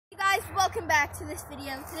welcome back to this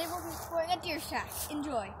video. Today we'll be exploring a deer shack.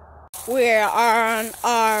 Enjoy. We're on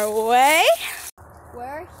our way.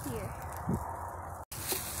 We're here.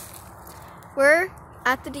 We're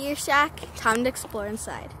at the deer shack. Time to explore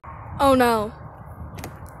inside. Oh no.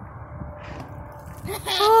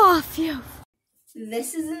 Oh, phew.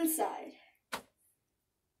 This is inside.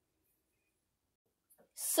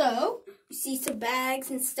 So, you see some bags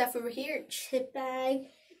and stuff over here. Chip bag.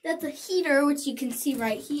 That's a heater, which you can see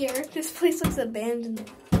right here. This place looks abandoned.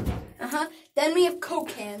 Then we have Coke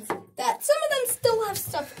cans. That some of them still have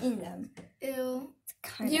stuff in them. Ew.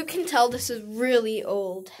 Kind You can tell this is really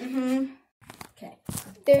old. Okay.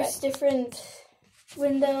 There's different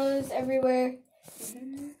windows everywhere.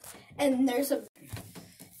 And there's a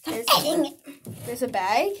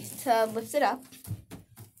bag to lift it up.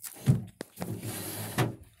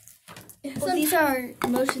 Well, these are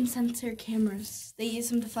motion sensor cameras. They use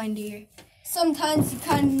them to find deer. Sometimes you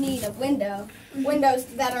kind of need a window. Windows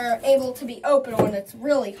that are able to be open when it's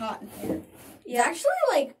really hot in here. Yeah. It's actually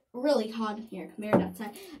like really hot in here compared to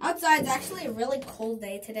outside. Outside's actually a really cold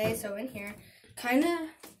day today, so in here kind of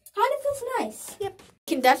feels nice. Yep.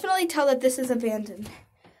 You can definitely tell that this is abandoned.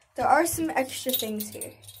 There are some extra things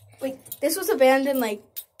here. Wait, this was abandoned like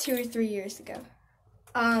 2 or 3 years ago.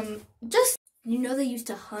 You know they used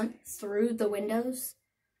to hunt through the windows?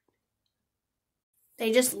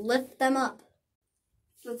 They just lift them up.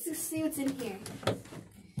 Let's just see what's in here.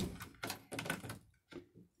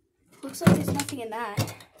 Looks like there's nothing in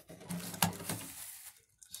that.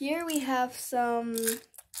 Here we have some,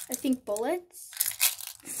 I think, bullets.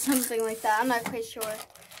 Something like that. I'm not quite sure.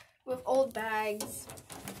 With old bags.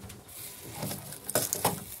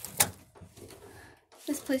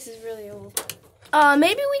 This place is really old.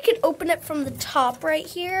 Maybe we could open it from the top right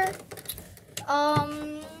here.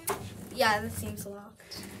 Yeah, this seems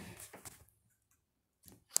locked.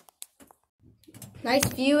 Nice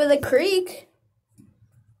view of the creek.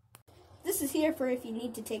 This is here for if you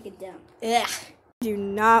need to take it down. Yeah. Do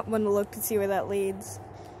not want to look to see where that leads.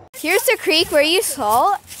 Here's the creek where you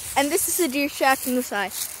saw, and this is the deer shack on the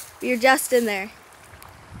side. You're just in there.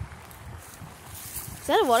 Is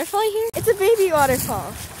that a waterfall here? It's a baby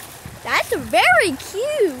waterfall. That's very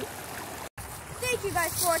cute. Thank you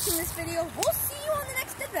guys for watching this video. We'll see you on the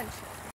next adventure.